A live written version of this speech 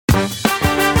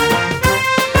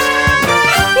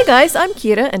Hey guys, I'm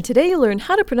Kira, and today you'll learn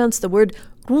how to pronounce the word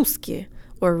Ruski,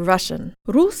 or Russian.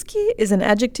 Ruski is an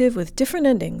adjective with different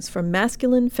endings for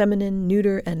masculine, feminine,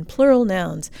 neuter, and plural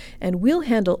nouns, and we'll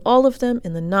handle all of them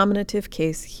in the nominative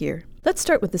case here. Let's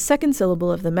start with the second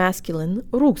syllable of the masculine,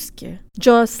 Ruski.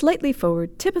 Jaw slightly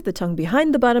forward, tip of the tongue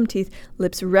behind the bottom teeth,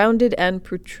 lips rounded and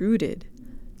protruded.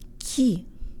 Ki.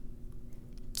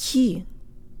 Ki.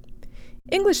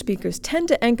 English speakers tend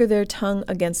to anchor their tongue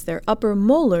against their upper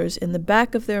molars in the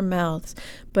back of their mouths,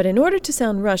 but in order to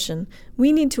sound Russian,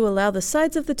 we need to allow the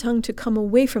sides of the tongue to come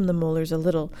away from the molars a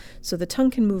little, so the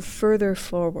tongue can move further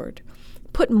forward.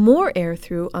 Put more air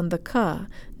through on the ka,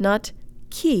 not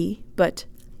ki, but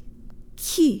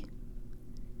ki.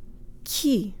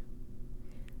 Ki.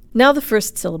 Now the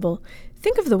first syllable.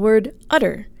 Think of the word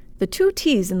utter. The two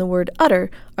T's in the word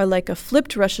utter are like a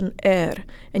flipped Russian er,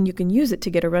 and you can use it to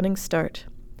get a running start.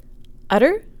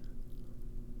 Utter,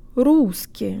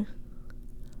 Ruski.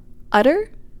 Utter,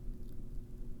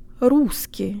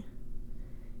 Ruski.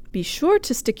 Be sure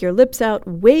to stick your lips out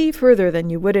way further than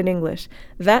you would in English.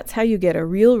 That's how you get a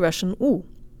real Russian U.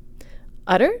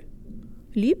 Utter,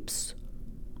 lips,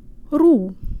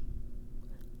 ru.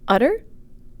 Utter,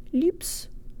 lips,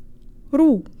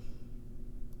 ru.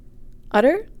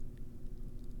 Utter,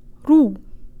 ru.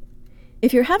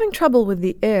 If you're having trouble with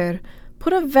the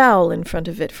put a vowel in front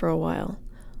of it for a while.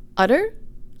 Utter,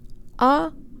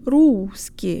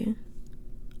 a-ruski.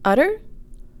 Utter,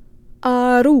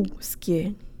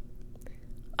 a-ruski.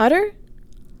 Utter,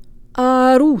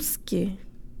 a-ruski.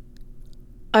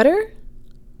 Utter,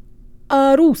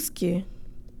 a-ruski.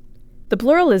 The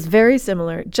plural is very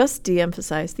similar, just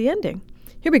de-emphasize the ending.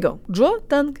 Here we go. Джо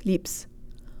танк lips.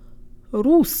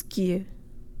 Русские.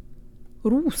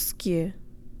 Русские.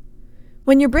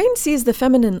 When your brain sees the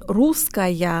feminine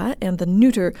русская and the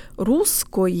neuter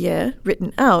русское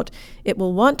written out, it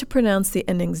will want to pronounce the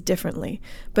endings differently.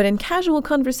 But in casual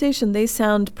conversation, they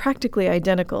sound practically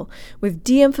identical, with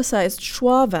de-emphasized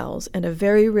schwa vowels and a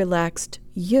very relaxed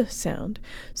y sound.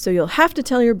 So you'll have to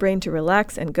tell your brain to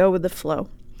relax and go with the flow.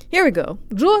 Here we go.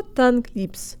 Джо танк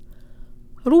lips.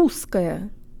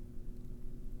 Русская.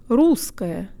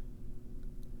 Русская.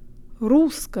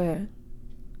 Русская.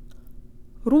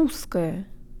 Русская.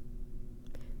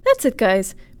 That's it,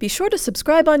 guys. Be sure to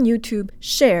subscribe on YouTube,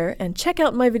 share, and check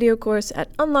out my video course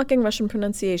at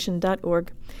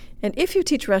unlockingrussianpronunciation.org. And if you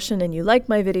teach Russian and you like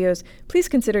my videos, please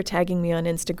consider tagging me on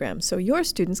Instagram so your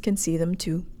students can see them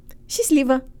too.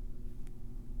 Счастливо!